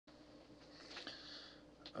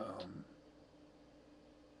Um,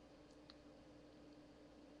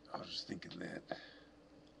 I was just thinking that,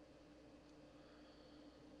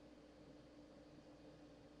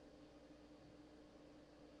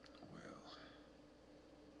 well,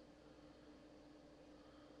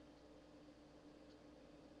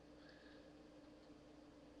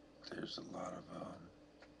 there's a lot of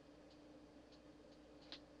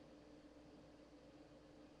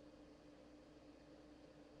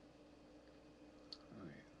wait.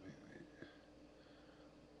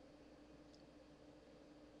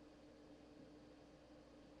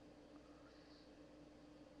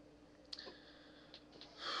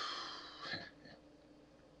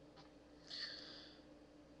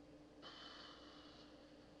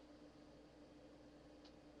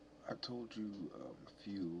 I told you a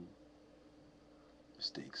few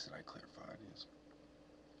mistakes that I clarified. Is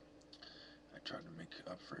I tried to make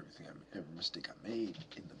up for every mistake I made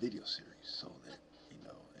in the video series, so that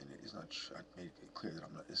and it's not. I made it clear that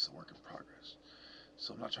I'm not. It's a work in progress.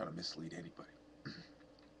 So I'm not trying to mislead anybody.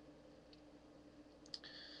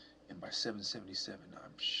 And by 777,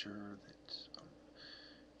 I'm sure that,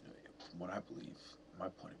 from what I believe, my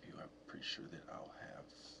point of view, I'm pretty sure that I'll have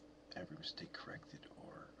every mistake corrected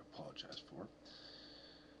or apologized for.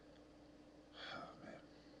 Oh man,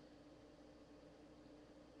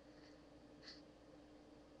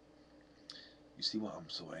 you see why I'm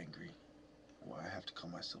so angry? Why I have to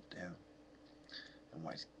calm myself down, and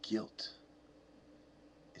why it's guilt.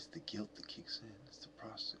 It's the guilt that kicks in. It's the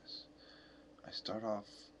process. I start off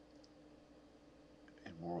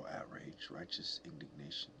in moral outrage, righteous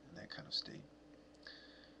indignation, and that kind of state,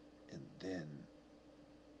 and then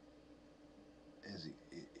as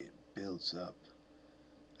it builds up,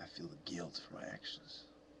 I feel the guilt for my actions,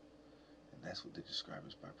 and that's what they describe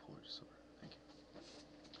as bipolar disorder.